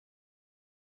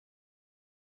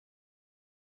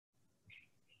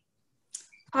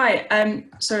Hi,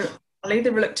 so Ali, the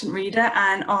reluctant reader,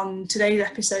 and on today's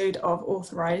episode of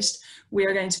Authorised, we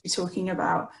are going to be talking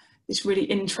about this really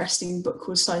interesting book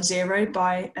called Size Zero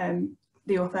by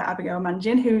the author Abigail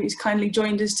Mangin, who is kindly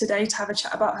joined us today to have a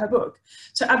chat about her book.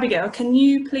 So Abigail, can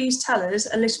you please tell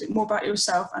us a little bit more about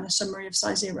yourself and a summary of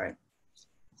Size Zero?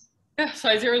 Yeah,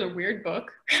 Size Zero is a weird book.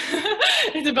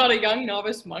 It's about a young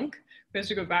novice monk who has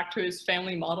to go back to his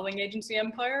family modeling agency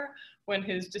empire when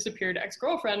his disappeared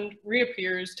ex-girlfriend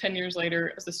reappears 10 years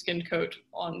later as the skinned coat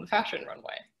on the fashion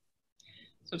runway.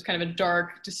 So it's kind of a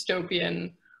dark,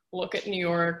 dystopian look at New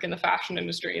York and the fashion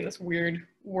industry in this weird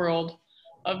world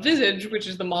of Visage, which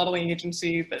is the modeling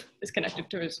agency that is connected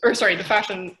to his, or sorry, the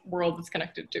fashion world that's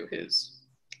connected to his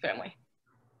family.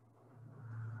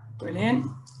 Brilliant.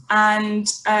 And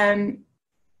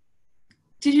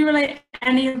did you relate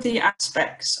any of the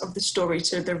aspects of the story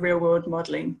to the real world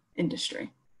modeling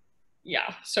industry?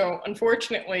 Yeah, so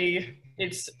unfortunately,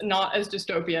 it's not as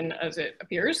dystopian as it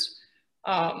appears.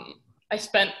 I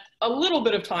spent a little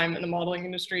bit of time in the modeling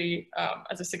industry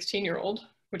as a 16-year-old,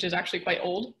 which is actually quite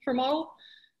old for model.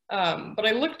 But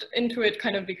I looked into it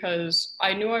kind of because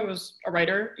I knew I was a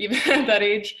writer even at that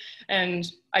age, and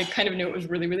I kind of knew it was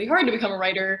really, really hard to become a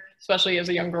writer, especially as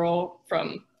a young girl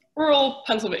from rural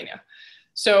Pennsylvania.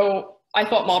 So I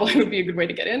thought modeling would be a good way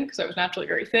to get in because I was naturally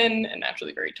very thin and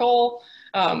naturally very tall.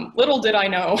 Little did I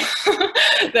know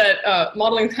that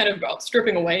modeling is kind of about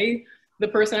stripping away the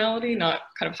personality, not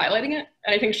kind of highlighting it.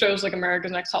 And I think shows like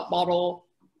America's Next Top Model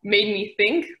made me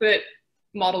think that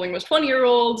modeling was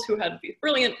 20-year-olds who had these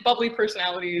brilliant, bubbly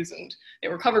personalities and they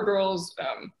were cover girls,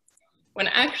 when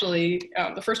actually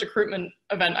the first recruitment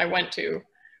event I went to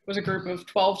was a group of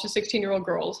 12 to 16-year-old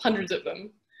girls, hundreds of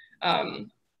them.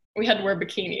 We had to wear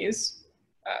bikinis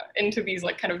into these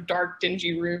like kind of dark,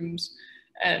 dingy rooms,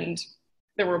 and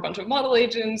there were a bunch of model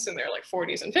agents in their like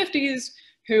 40s and 50s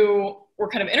who were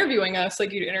kind of interviewing us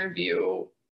like you'd interview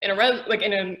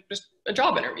in just a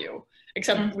job interview,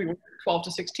 except we were 12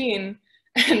 to 16.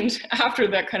 And after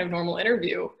that kind of normal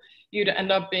interview, you'd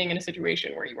end up being in a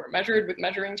situation where you were measured with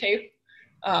measuring tape,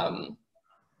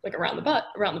 like around the butt,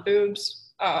 around the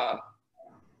boobs,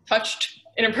 touched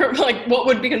inappropriate, like what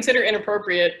would be considered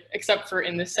inappropriate, except for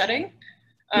in this setting.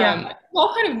 It's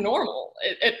all kind of normal,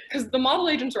 because the model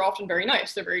agents are often very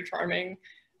nice. They're very charming.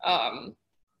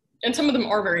 And some of them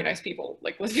are very nice people,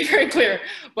 like, let's be very clear.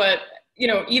 But, you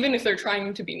know, even if they're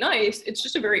trying to be nice, it's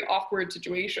just a very awkward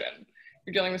situation.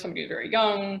 You're dealing with somebody who's very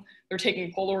young. They're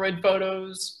taking Polaroid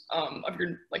photos of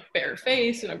your like bare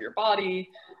face and of your body.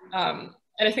 And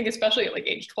I think especially at like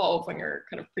age 12, when you're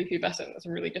kind of prepubescent, that's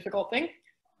a really difficult thing.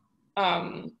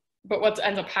 But what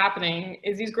ends up happening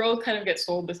is these girls kind of get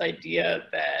sold this idea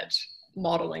that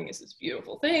modeling is this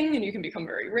beautiful thing and you can become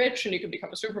very rich and you can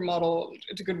become a supermodel.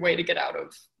 It's a good way to get out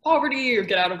of poverty or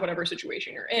get out of whatever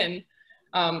situation you're in.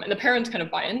 And the parents kind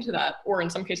of buy into that, or in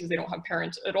some cases they don't have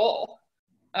parents at all.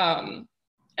 And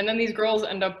then these girls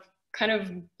end up kind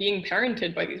of being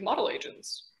parented by these model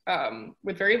agents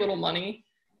with very little money,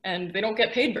 and they don't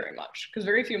get paid very much because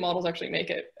very few models actually make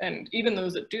it. And even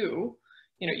those that do,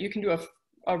 you know, you can do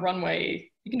a runway,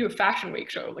 you can do a fashion week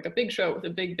show, like a big show with a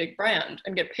big, big brand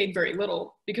and get paid very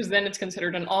little because then it's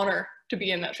considered an honor to be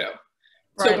in that show.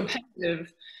 Right. So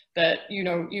competitive that, you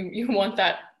know, you want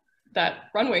that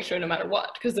runway show no matter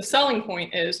what. Because the selling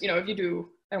point is, you know, if you do,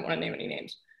 I don't want to name any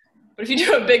names, but if you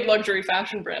do a big luxury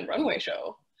fashion brand runway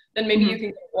show, then maybe you can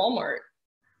get a Walmart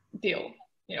deal,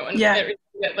 you know, and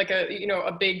get like a, you know,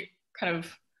 a big kind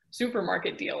of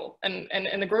supermarket deal, and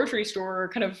the grocery store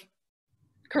kind of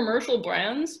commercial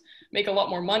brands make a lot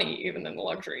more money even than the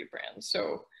luxury brands.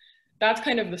 So that's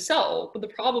kind of the sell. But the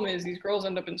problem is these girls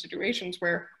end up in situations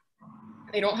where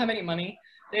they don't have any money,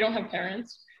 they don't have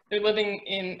parents, they're living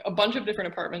in a bunch of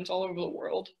different apartments all over the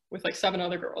world with like 7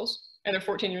 other girls, and they're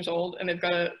 14 years old, and they've got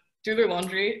to do their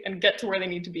laundry and get to where they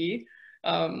need to be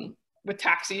with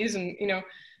taxis. And, you know,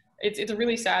 it's a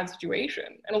really sad situation.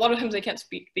 And a lot of times they can't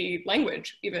speak the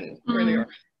language even where they are.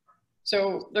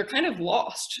 So they're kind of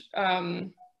lost.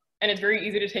 And it's very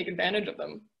easy to take advantage of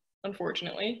them,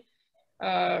 unfortunately,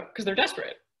 because they're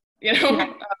desperate, you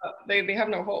know, they have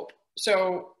no hope.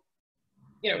 So,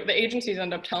 you know, the agencies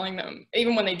end up telling them,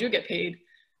 even when they do get paid,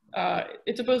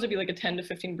 it's supposed to be like a 10 to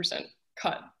 15%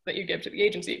 cut that you give to the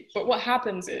agency. But what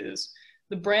happens is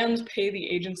the brands pay the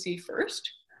agency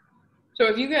first. So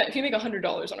if you make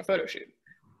 $100 on a photo shoot,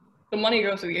 the money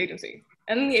goes to the agency.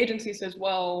 And then the agency says,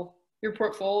 well, your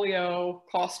portfolio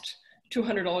cost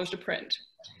 $200 to print.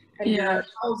 And your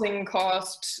housing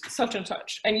costs such and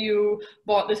such. And you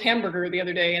bought this hamburger the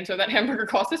other day, and so that hamburger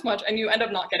cost this much, and you end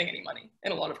up not getting any money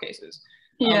in a lot of cases.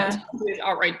 Companies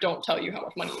outright don't tell you how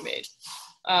much money you made.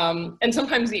 And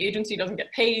sometimes the agency doesn't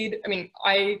get paid. I mean,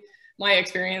 my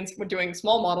experience with doing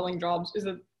small modeling jobs is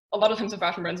that a lot of times the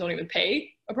fashion brands don't even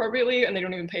pay appropriately, and they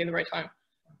don't even pay the right time.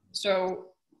 So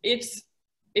it's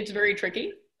very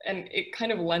tricky, and it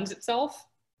kind of lends itself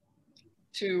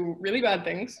to really bad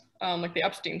things, like the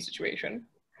Epstein situation,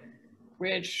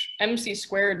 which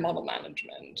MC² model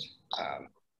management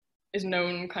is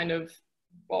known kind of,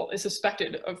 well, is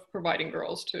suspected of providing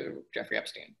girls to Jeffrey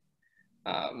Epstein.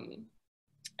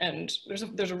 And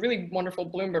there's a really wonderful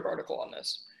Bloomberg article on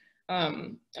this.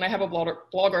 And I have a blog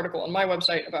article on my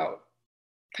website about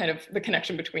kind of the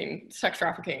connection between sex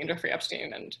trafficking and Jeffrey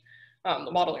Epstein and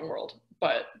the modeling world.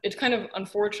 But it's kind of,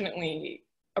 unfortunately,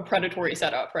 a predatory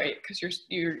setup, right? Because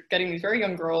you're getting these very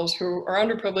young girls who are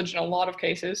underprivileged in a lot of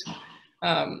cases,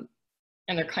 and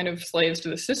they're kind of slaves to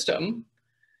the system,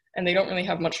 and they don't really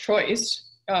have much choice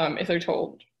if they're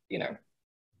told, you know,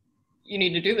 you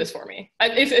need to do this for me.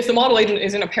 If the model agent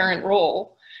is in a parent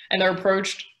role and they're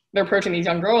approaching these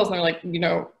young girls and they're like, you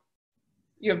know,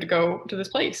 you have to go to this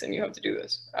place and you have to do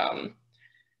this.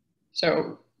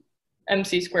 So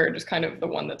MC² is kind of the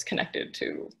one that's connected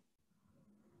to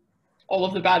all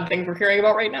of the bad things we're hearing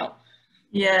about right now.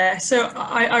 Yeah, so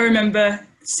I remember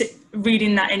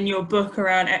reading that in your book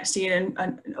around Epstein,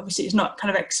 and obviously it's not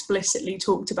kind of explicitly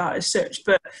talked about as such,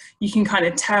 but you can kind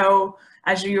of tell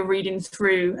as you're reading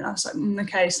through, and I was like,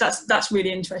 okay, so that's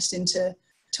really interesting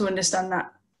to understand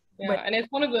that. Yeah, and it's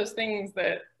one of those things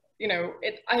that, you know,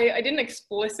 I didn't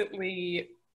explicitly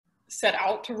set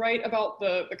out to write about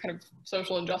the kind of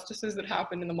social injustices that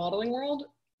happened in the modeling world,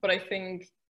 but I think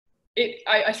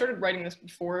I started writing this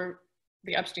before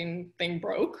the Epstein thing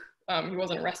broke. He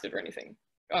wasn't arrested or anything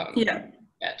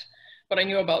yet, but I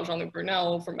knew about Jean-Luc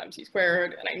Brunel from MC²,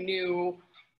 and I knew,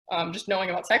 just knowing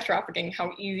about sex trafficking,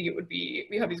 how easy it would be.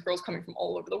 We have these girls coming from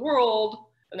all over the world,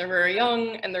 and they're very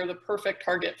young, and they're the perfect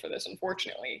target for this,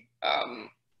 unfortunately.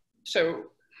 So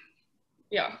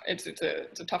yeah, it's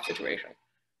a tough situation.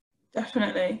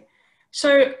 Definitely.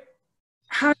 So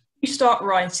how did you start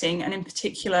writing, and in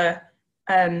particular,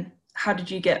 how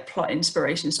did you get plot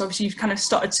inspiration? So obviously you've kind of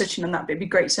started touching on that, but it'd be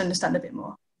great to understand a bit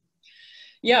more.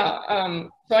 Yeah,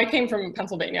 so I came from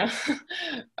Pennsylvania,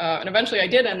 and eventually I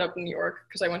did end up in New York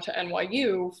because I went to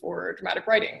NYU for dramatic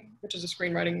writing, which is a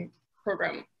screenwriting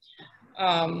program.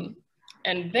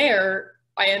 And there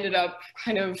I ended up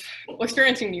kind of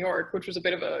experiencing New York, which was a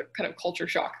bit of a kind of culture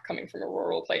shock coming from a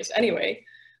rural place anyway,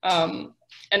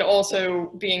 and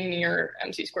also being near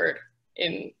MC²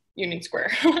 in Union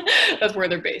Square. That's where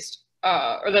they're based,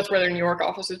 or that's where their New York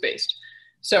office is based.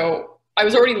 So I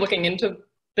was already looking into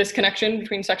this connection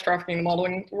between sex trafficking and the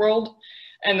modeling world,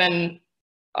 and then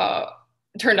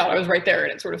it turned out I was right there,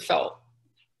 and it sort of felt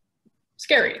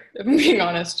scary, if I'm being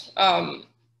honest.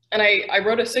 And I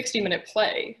wrote a 60-minute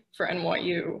play for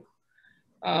NYU,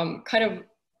 kind of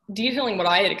detailing what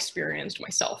I had experienced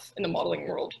myself in the modeling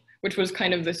world, which was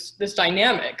kind of this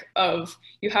dynamic of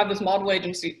you have this model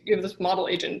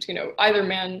agent, you know, either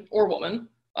man or woman,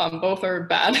 both are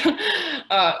bad,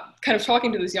 kind of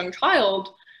talking to this young child,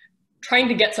 trying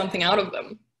to get something out of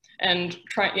them, and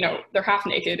you know, they're half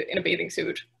naked in a bathing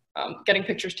suit, getting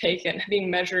pictures taken,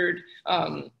 being measured,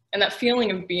 and that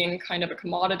feeling of being kind of a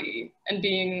commodity and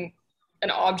being an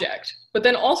object, but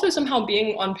then also somehow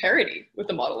being on parity with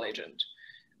the model agent.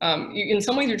 In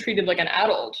some ways you're treated like an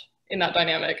adult in that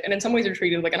dynamic, and in some ways you're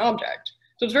treated like an object.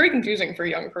 So it's very confusing for a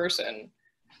young person,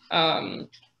 and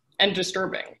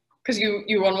disturbing, because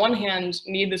you on one hand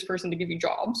need this person to give you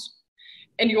jobs,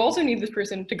 and you also need this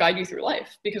person to guide you through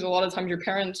life, because a lot of times your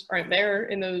parents aren't there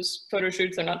in those photo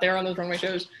shoots, they're not there on those runway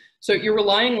shows, so you're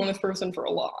relying on this person for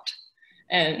a lot,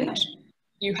 and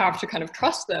you have to kind of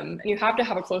trust them, and you have to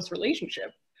have a close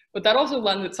relationship. But that also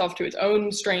lends itself to its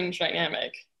own strange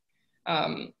dynamic,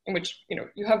 in which, you know,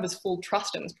 you have this full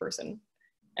trust in this person,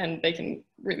 and they can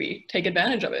really take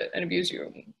advantage of it and abuse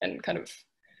you and kind of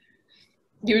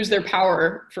use their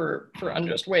power for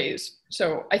unjust ways.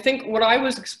 So I think what I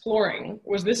was exploring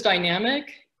was this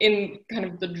dynamic in kind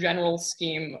of the general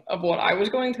scheme of what I was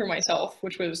going through myself,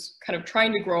 which was kind of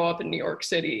trying to grow up in New York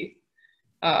City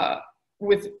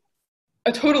with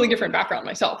a totally different background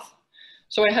myself.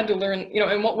 So I had to learn, you know,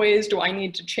 in what ways do I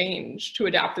need to change to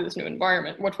adapt to this new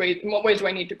environment? In what ways do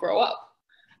I need to grow up?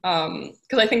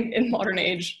 Because I think in modern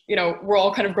age, you know, we're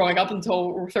all kind of growing up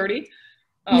until we're 30.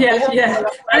 Yeah.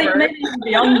 I think maybe even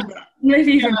beyond that.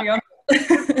 Maybe even beyond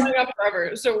that. Growing up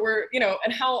forever. So we're, you know,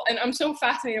 and I'm so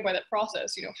fascinated by that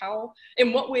process, you know,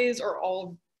 in what ways are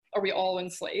we all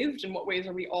enslaved? In what ways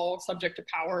are we all subject to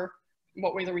power? In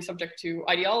what ways are we subject to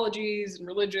ideologies and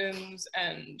religions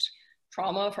and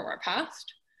trauma from our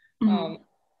past? Mm-hmm.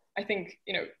 I think,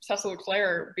 you know, Cecil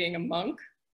Leclerc being a monk,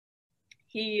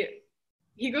 he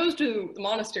goes to the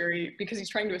monastery because he's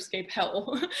trying to escape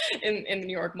hell in the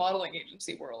New York modeling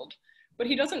agency world. But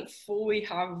he doesn't fully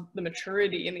have the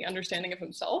maturity and the understanding of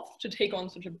himself to take on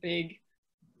such a big,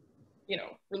 you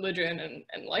know, religion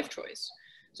and life choice.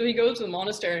 So he goes to the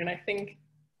monastery, and I think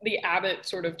the abbot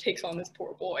sort of takes on this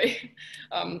poor boy,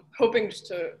 hoping just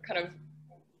to kind of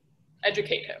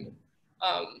educate him.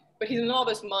 But he's a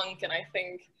novice monk, and I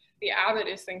think the abbot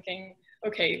is thinking,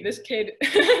 okay, this kid,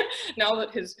 now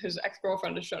that his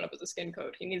ex-girlfriend has shown up as a skin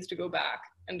coat, he needs to go back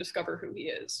and discover who he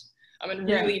is. And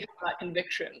really have that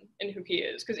conviction in who he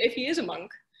is. Because if he is a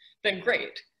monk, then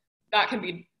great. That can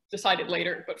be decided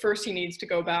later. But first he needs to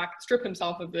go back, strip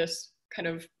himself of this kind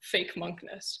of fake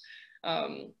monkness,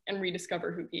 and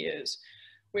rediscover who he is,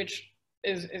 which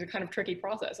is a kind of tricky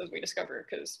process, as we discover,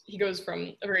 because he goes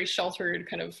from a very sheltered,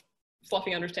 kind of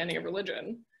fluffy understanding of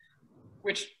religion,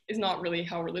 which is not really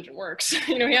how religion works.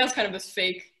 You know, he has kind of this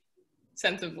fake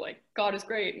sense of like, God is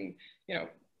great, and, you know,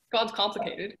 God's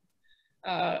complicated.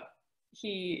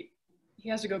 He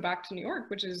has to go back to New York,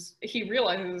 which is, he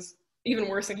realizes, even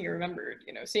worse than he remembered,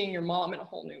 you know, seeing your mom in a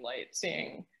whole new light,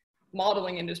 seeing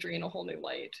modeling industry in a whole new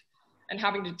light, and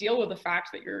having to deal with the fact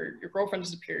that your girlfriend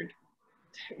disappeared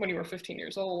when you were 15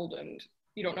 years old, and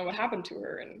you don't know what happened to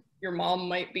her, and your mom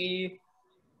might be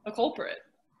a culprit.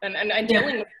 And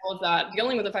dealing with all of that,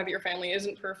 dealing with the fact that your family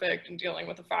isn't perfect, and dealing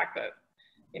with the fact that,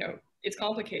 you know, it's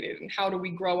complicated, and how do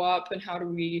we grow up, and how do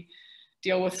we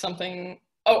deal with something,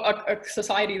 a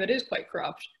society that is quite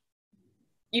corrupt,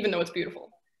 even though it's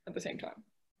beautiful at the same time.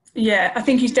 Yeah, I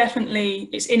think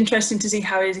it's interesting to see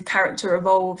how his character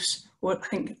evolves, or I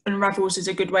think unravels is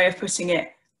a good way of putting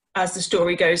it, as the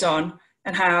story goes on,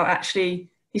 and how actually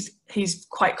he's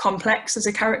quite complex as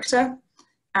a character.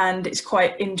 And it's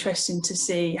quite interesting to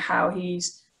see how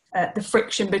he's the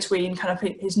friction between kind of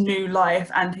his new life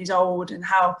and his old, and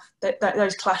how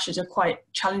those clashes are quite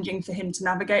challenging for him to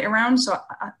navigate around. So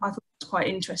I thought it was quite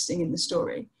interesting in the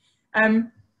story.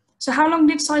 So how long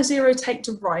did Size Zero take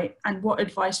to write, and what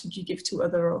advice would you give to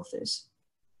other authors?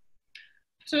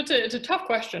 So it's a tough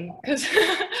question, because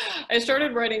I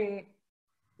started writing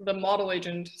the model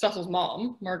agent, Cecil's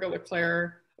mom, Margot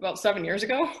Leclerc, about 7 years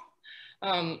ago.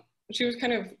 She was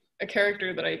kind of a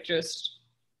character that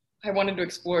I wanted to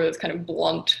explore, this kind of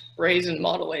blunt, brazen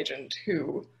model agent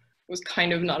who was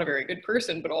kind of not a very good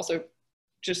person, but also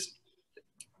just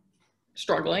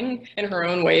struggling in her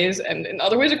own ways, and in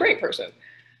other ways a great person.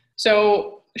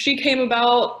 So she came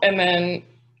about, and then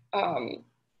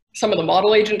some of the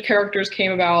model agent characters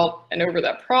came about, and over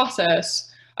that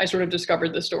process, I sort of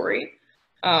discovered the story.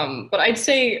 But I'd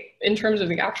say in terms of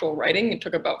the actual writing, it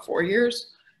took about 4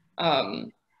 years.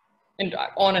 And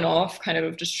on and off, kind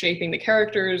of just shaping the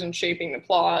characters and shaping the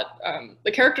plot.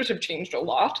 The characters have changed a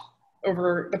lot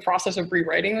over the process of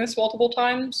rewriting this multiple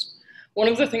times. One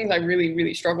of the things I really,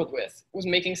 really struggled with was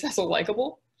making Cecil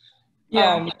likable.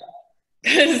 Yeah.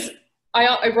 Because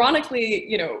ironically,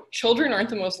 you know, children aren't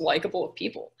the most likable of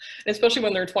people, and especially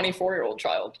when they're a 24-year-old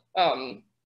child, and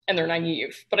they're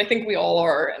naive. But I think we all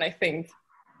are, and I think,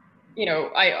 you know,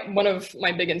 one of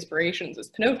my big inspirations is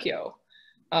Pinocchio.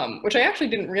 Which I actually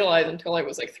didn't realize until I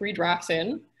was like 3 drafts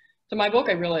in to my book.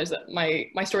 I realized that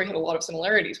my story had a lot of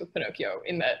similarities with Pinocchio,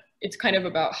 in that it's kind of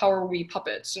about how are we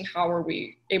puppets, and how are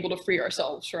we able to free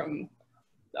ourselves from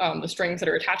the strings that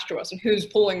are attached to us, and who's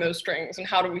pulling those strings, and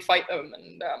how do we fight them.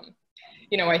 And,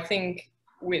 you know, I think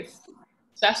with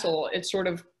Cecil, it's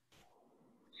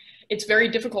very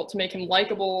difficult to make him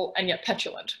likable and yet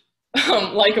petulant.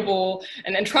 Likable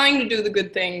and trying to do the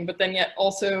good thing, but then yet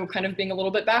also kind of being a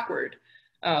little bit backward.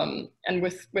 And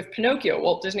with Pinocchio,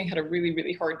 Walt Disney had a really,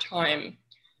 really hard time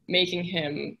making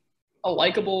him a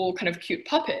likable, kind of cute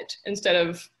puppet, instead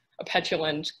of a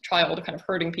petulant child kind of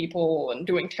hurting people and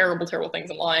doing terrible, terrible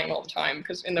things and lying all the time.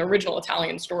 Because in the original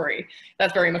Italian story,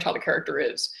 that's very much how the character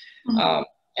is. Mm-hmm.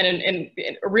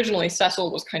 And originally,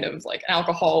 Cecil was kind of like an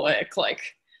alcoholic,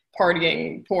 like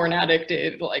partying, porn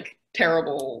addicted, like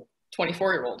terrible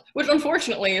 24-year-old, which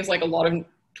unfortunately is like a lot of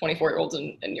 24-year-olds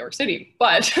in New York City,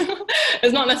 but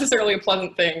it's not necessarily a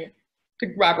pleasant thing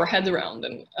to wrap our heads around.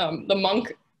 And the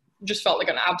monk just felt like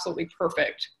an absolutely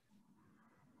perfect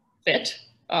fit.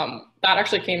 That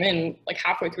actually came in like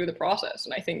halfway through the process.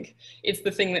 And I think it's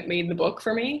the thing that made the book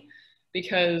for me,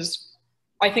 because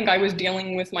I think I was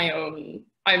dealing with my own,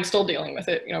 I'm still dealing with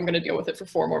it. You know, I'm going to deal with it for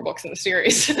 4 more books in the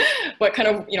series, but kind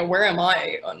of, you know, where am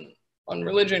I on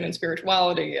religion and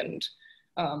spirituality? And,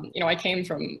 you know, I came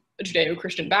from a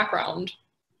Judeo-Christian background,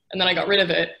 and then I got rid of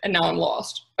it, and now I'm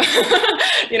lost.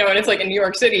 You know, and it's like in New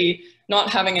York City, not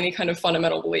having any kind of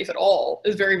fundamental belief at all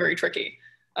is very, very tricky.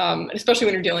 And especially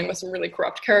when you're dealing with some really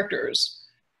corrupt characters.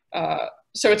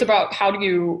 So it's about how do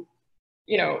you,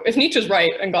 if Nietzsche's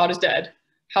right and God is dead,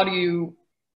 how do you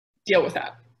deal with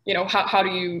that? How do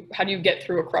you get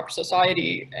through a corrupt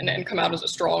society and come out as a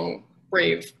strong,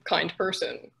 brave, kind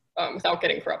person without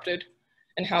getting corrupted?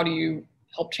 And how do you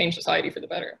help change society for the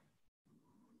better?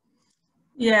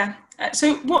 Yeah.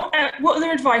 So what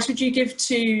other advice would you give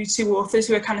to authors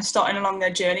who are kind of starting along their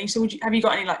journey? So have you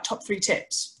got any like top 3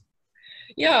 tips?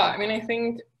 Yeah, I mean, I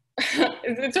think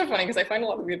it's so funny because I find a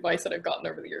lot of the advice that I've gotten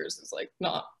over the years is like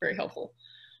not very helpful.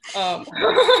 So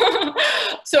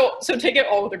take it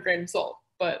all with a grain of salt.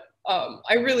 But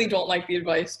I really don't like the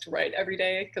advice to write every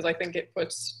day because I think it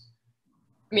puts,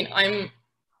 I mean, I'm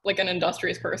like an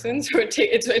industrious person, so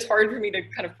it's hard for me to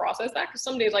kind of process that because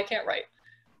some days I can't write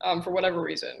for whatever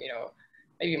reason,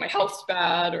 maybe my health's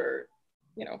bad or,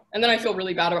 and then I feel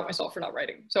really bad about myself for not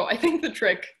writing. So I think the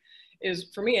trick is,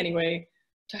 for me anyway,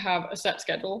 to have a set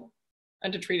schedule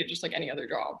and to treat it just like any other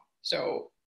job.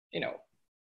 So,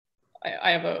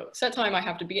 I have a set time I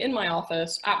have to be in my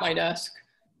office at my desk,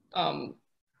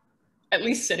 at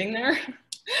least sitting there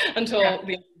until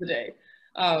the end of the day.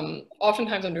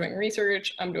 Oftentimes I'm doing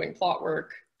research, I'm doing plot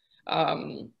work,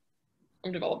 I'm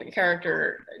developing a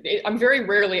character. I'm very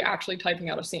rarely actually typing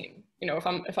out a scene.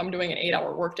 If I'm doing an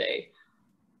 8-hour workday,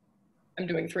 I'm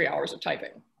doing 3 hours of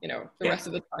typing. The rest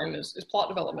of the time is plot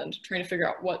development, trying to figure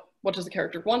out what does the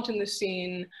character want in this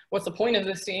scene? What's the point of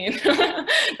this scene?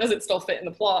 Does it still fit in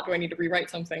the plot? Do I need to rewrite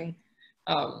something?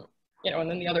 And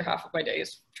then the other half of my day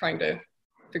is trying to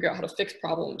figure out how to fix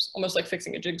problems, almost like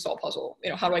fixing a jigsaw puzzle.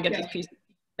 How do I get these pieces?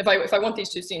 If I want these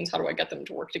 2 scenes, how do I get them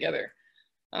to work together?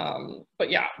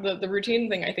 But yeah, the routine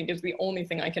thing I think is the only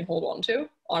thing I can hold on to.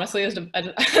 Honestly,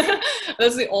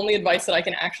 that's the only advice that I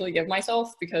can actually give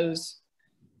myself, because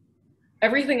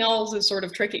everything else is sort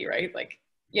of tricky, right? Like,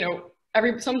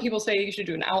 some people say you should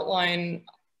do an outline.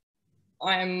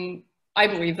 I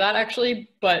believe that actually,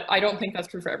 but I don't think that's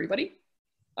true for everybody.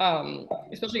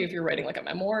 Especially if you're writing like a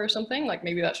memoir or something, like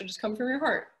maybe that should just come from your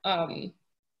heart.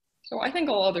 So I think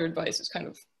all other advice is kind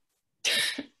of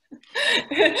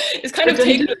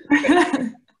taken.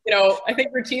 I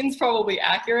think routine's probably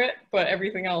accurate, but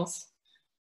everything else.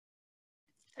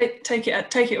 Take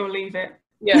it or leave it.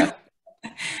 Yeah.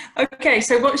 Okay,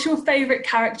 so what's your favorite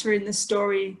character in the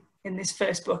story in this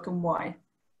first book and why?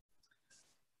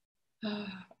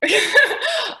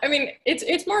 I mean,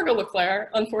 it's Margot Leclerc,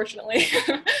 unfortunately.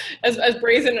 as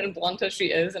brazen and blunt as she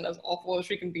is and as awful as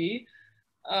she can be.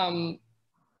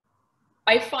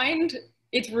 I find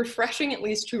it's refreshing at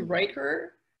least to write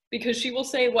her, because she will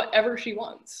say whatever she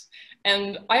wants.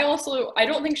 And I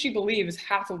don't think she believes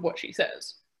half of what she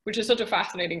says, which is such a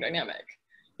fascinating dynamic.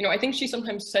 I think she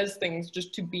sometimes says things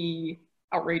just to be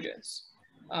outrageous,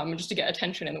 just to get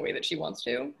attention in the way that she wants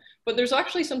to. But there's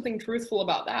actually something truthful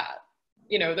about that.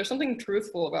 There's something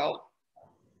truthful about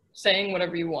saying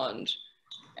whatever you want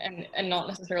and not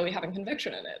necessarily having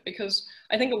conviction in it. Because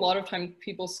I think a lot of times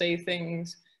people say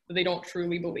things that they don't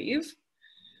truly believe,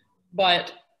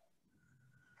 but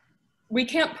we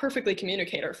can't perfectly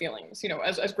communicate our feelings.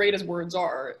 As great as words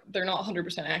are, they're not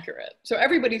 100% accurate. So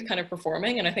everybody's kind of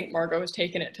performing, and I think Margot has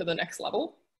taken it to the next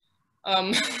level.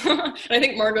 And I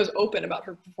think Margot's open about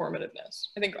her performativeness.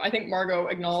 I think Margot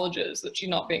acknowledges that she's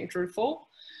not being truthful,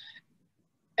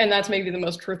 and that's maybe the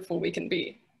most truthful we can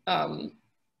be. And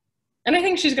I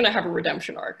think she's going to have a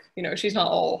redemption arc. She's not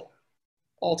all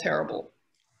terrible.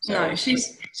 So. No,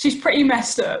 she's pretty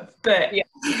messed up, but yeah.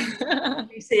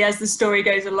 You see as the story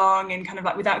goes along and kind of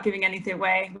like without giving anything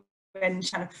away, when she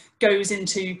kind of goes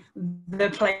into the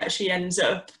place that she ends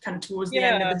up kind of towards the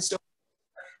end of the story,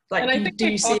 like you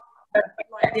do see light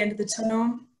at the end of the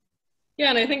tunnel.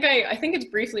 Yeah, and I think it's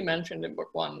briefly mentioned in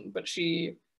book 1, but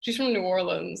she's from New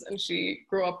Orleans and she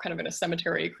grew up kind of in a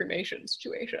cemetery cremation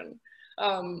situation.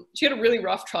 She had a really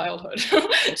rough childhood,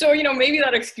 so maybe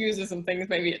that excuses some things,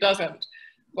 maybe it doesn't.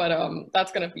 But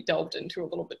that's going to be delved into a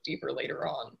little bit deeper later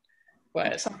on.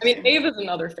 But I mean, Ava's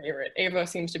another favorite. Ava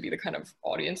seems to be the kind of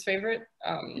audience favorite.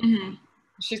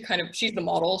 She's the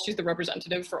model. She's the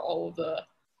representative for all of the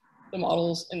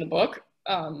models in the book.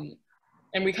 And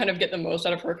we kind of get the most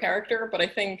out of her character. But I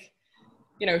think,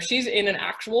 she's in an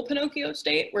actual Pinocchio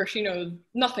state where she knows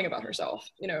nothing about herself.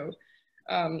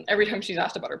 Every time she's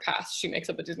asked about her past, she makes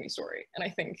up a Disney story. And I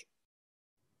think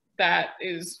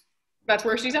that's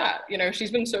where she's at.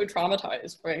 She's been so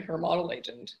traumatized by her model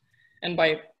agent and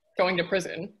by going to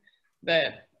prison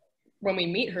that when we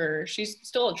meet her, she's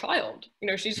still a child.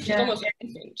 She's almost an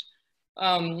infant.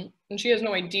 And she has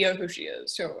no idea who she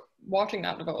is. So watching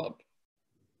that develop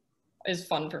is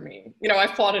fun for me.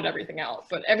 I've plotted everything out,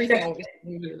 but everything always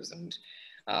changes. And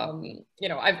You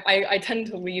know, I tend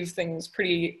to leave things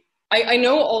pretty, I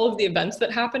know all of the events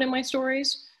that happen in my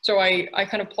stories. So I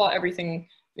kind of plot everything,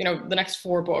 you know, the next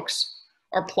 4 books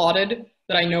are plotted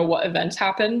that I know what events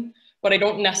happen, but I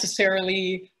don't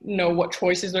necessarily know what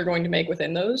choices they're going to make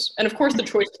within those. And of course the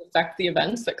choices affect the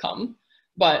events that come,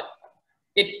 but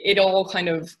it all kind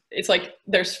of, it's like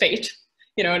there's fate,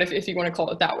 you know, and if you want to call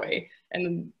it that way.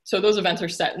 And so those events are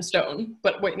set in stone,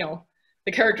 but wait, no,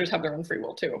 the characters have their own free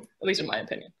will too, at least in my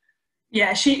opinion.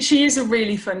 Yeah, she is a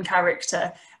really fun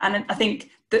character, and I think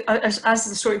that as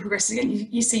the story progresses again,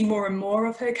 you see more and more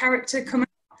of her character come out,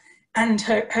 and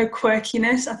her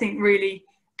quirkiness, I think, really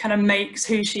kind of makes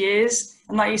who she is.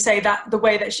 And like you say, that the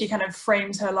way that she kind of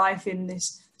frames her life in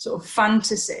this sort of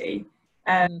fantasy,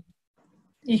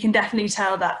 you can definitely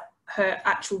tell that her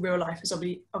actual real life has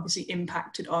obviously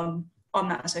impacted on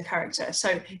that as her character. So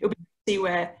it'll be to see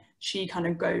where she kind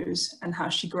of goes and how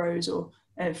she grows, or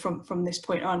from this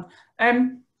point on.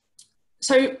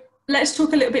 So let's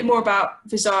talk a little bit more about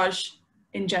Visage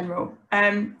in general.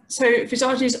 So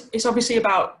Visage is obviously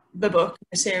about the book,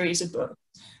 a series of books,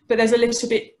 but there's a little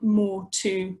bit more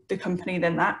to the company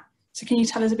than that. So can you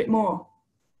tell us a bit more?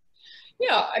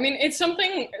 Yeah, I mean, it's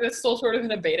something that's still sort of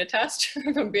in a beta test,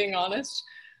 if I'm being honest.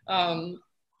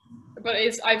 But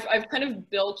I've kind of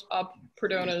built up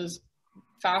Perdona's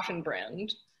fashion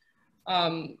brand,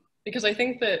 because I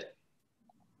think that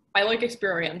I like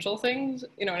experiential things,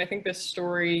 you know, and I think this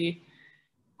story,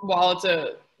 while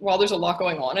there's a lot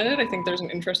going on in it, I think there's an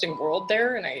interesting world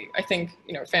there. And I think,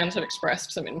 you know, fans have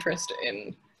expressed some interest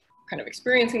in kind of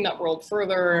experiencing that world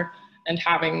further and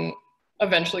having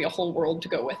eventually a whole world to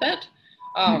go with it.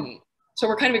 So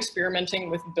we're kind of experimenting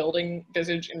with building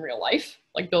Visage in real life,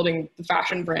 like building the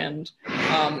fashion brand,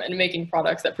 and making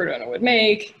products that Perdona would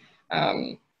make.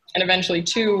 And eventually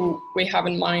too, we have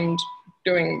in mind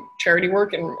doing charity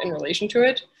work in relation to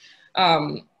it.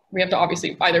 We have to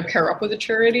obviously either pair up with a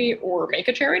charity or make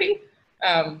a charity,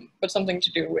 but something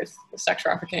to do with sex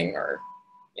trafficking or,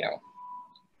 you know,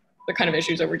 the kind of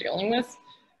issues that we're dealing with.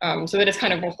 So that it's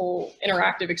kind of a whole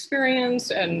interactive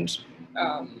experience and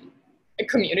a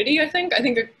community, I think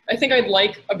I'd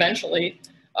like eventually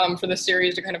for this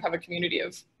series to kind of have a community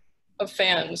of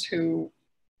fans who,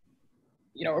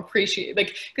 you know, appreciate,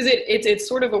 like, because it's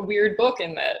sort of a weird book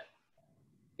in that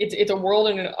it's a world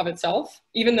in and of itself,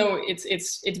 even though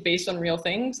it's based on real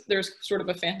things. There's sort of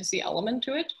a fantasy element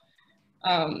to it.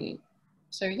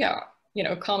 So yeah, you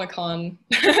know, Comic-Con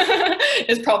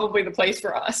is probably the place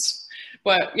for us.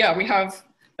 But yeah, we have,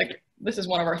 like, this is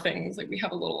one of our things. Like, we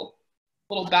have a little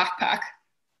backpack.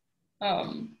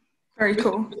 Very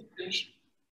cool.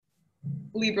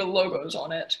 Libra logos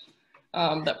on it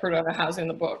that Perdona has in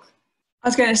the book. I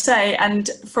was going to say, and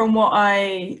from what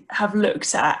I have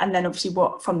looked at, and then obviously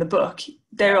what from the book,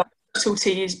 there are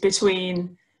subtleties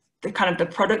between the kind of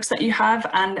the products that you have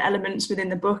and elements within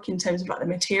the book in terms of like the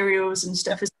materials and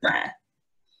stuff, isn't there?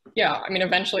 Yeah, I mean,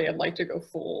 eventually I'd like to go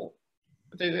full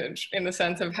Visage in the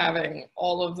sense of having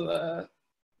all of the,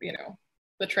 you know,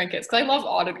 the trinkets. Because I love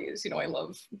oddities, you know, I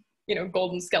love, you know,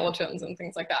 golden skeletons and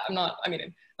things like that. Not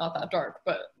that dark,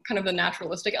 but kind of the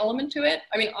naturalistic element to it.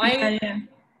 I mean,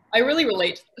 I really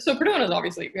relate. So Perdona's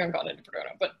obviously, we haven't gotten into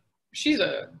Perdona, but she's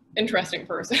a interesting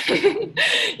person.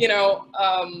 You know,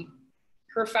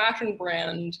 her fashion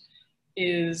brand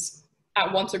is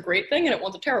at once a great thing and at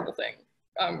once a terrible thing,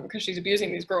 because she's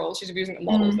abusing these girls, she's abusing the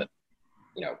models that,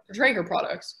 you know, portray her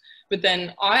products. But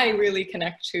then I really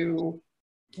connect to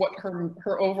what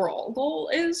her overall goal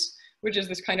is, which is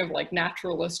this kind of like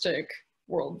naturalistic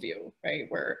worldview, right?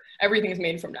 Where everything is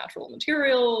made from natural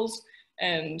materials.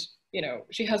 And, you know,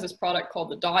 she has this product called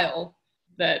the Dial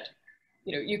that,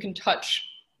 you know, you can touch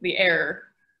the air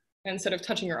instead of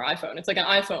touching your iPhone. It's like an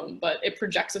iPhone, but it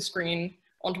projects a screen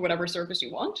onto whatever surface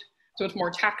you want. So it's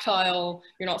more tactile.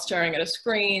 You're not staring at a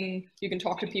screen. You can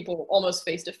talk to people almost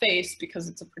face to face because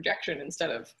it's a projection instead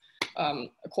of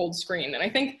a cold screen. And I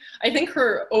think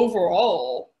her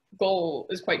overall goal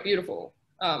is quite beautiful.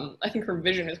 I think her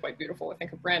vision is quite beautiful. I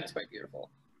think her brand is quite beautiful.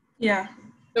 Yeah.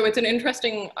 So it's an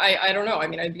interesting, I don't know. I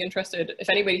mean, I'd be interested if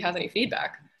anybody has any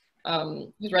feedback,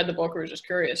 who's read the book or is just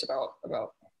curious about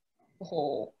the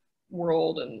whole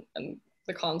world and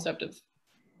the concept of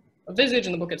Visage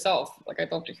and the book itself. Like,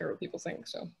 I'd love to hear what people think.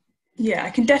 So yeah, I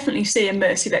can definitely see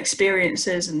immersive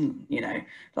experiences and, you know,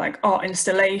 like art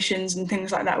installations and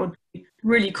things like that would be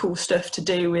really cool stuff to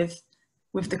do with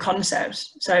the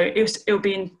concept. So it'll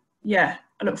be, yeah,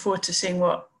 I look forward to seeing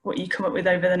what you come up with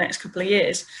over the next couple of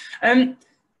years.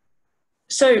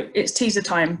 So it's teaser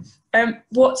time.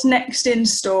 What's next in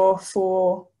store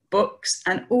for books,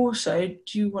 and also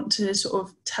do you want to sort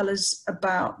of tell us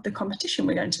about the competition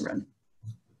we're going to run?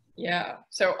 Yeah,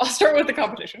 so I'll start with the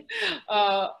competition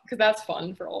because that's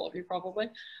fun for all of you probably.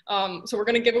 So we're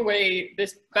going to give away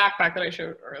this backpack that I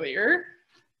showed earlier,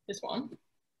 this one,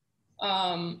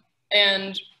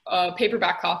 and a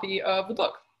paperback copy of the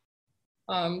book.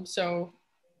 So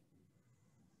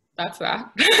that's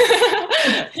that.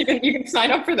 you can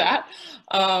sign up for that.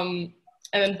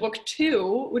 And then book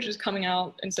 2, which is coming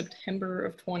out in September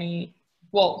of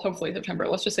hopefully September.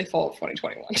 Let's just say fall of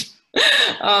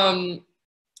 2021.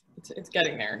 It's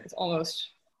getting there. It's almost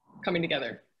coming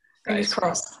together. Fingers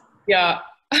crossed. Yeah.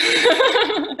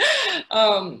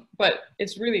 But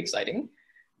it's really exciting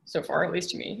so far, at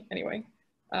least to me anyway.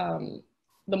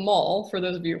 The mall, for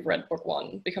those of you who've read book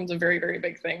 1, becomes a very, very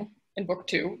big thing in book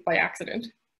 2 by accident,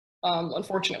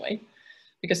 unfortunately,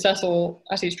 because Cecil,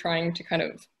 as he's trying to kind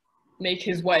of make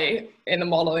his way in the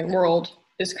modeling world,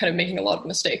 is kind of making a lot of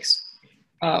mistakes.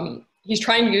 He's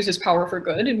trying to use his power for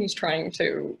good, and he's trying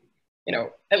to,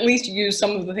 at least use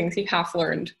some of the things he half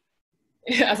learned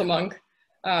as a monk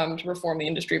to reform the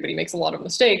industry, but he makes a lot of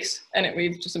mistakes, and it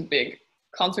leads to some big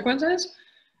consequences.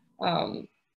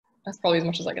 That's probably as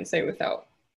much as I can say without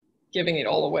giving it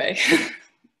all away.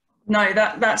 No,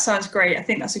 that sounds great. I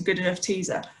think that's a good enough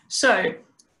teaser. So,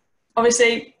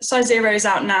 obviously, size 0 is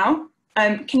out now.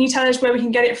 Can you tell us where we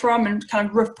can get it from and kind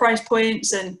of rough price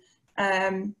points? And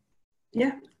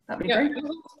yeah, that'd be great.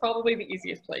 Amazon's probably the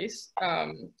easiest place.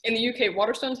 In the UK,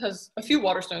 Waterstones has a few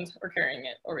Waterstones are carrying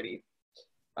it already,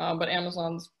 but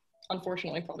Amazon's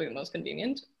unfortunately probably the most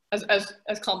convenient.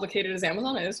 As complicated as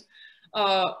Amazon is.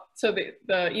 So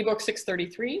the ebook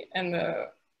 $6.33 and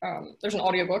there's an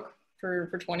audiobook for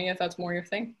 $20 if that's more your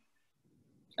thing.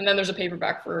 And then there's a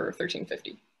paperback for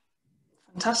 $13.50.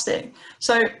 Fantastic.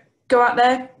 So go out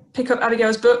there, pick up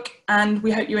Abigail's book, and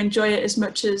we hope you enjoy it as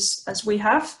much as we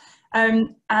have.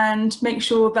 And make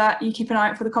sure that you keep an eye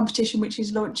out for the competition, which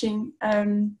is launching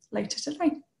later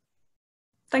today.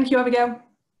 Thank you, Abigail.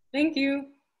 Thank you.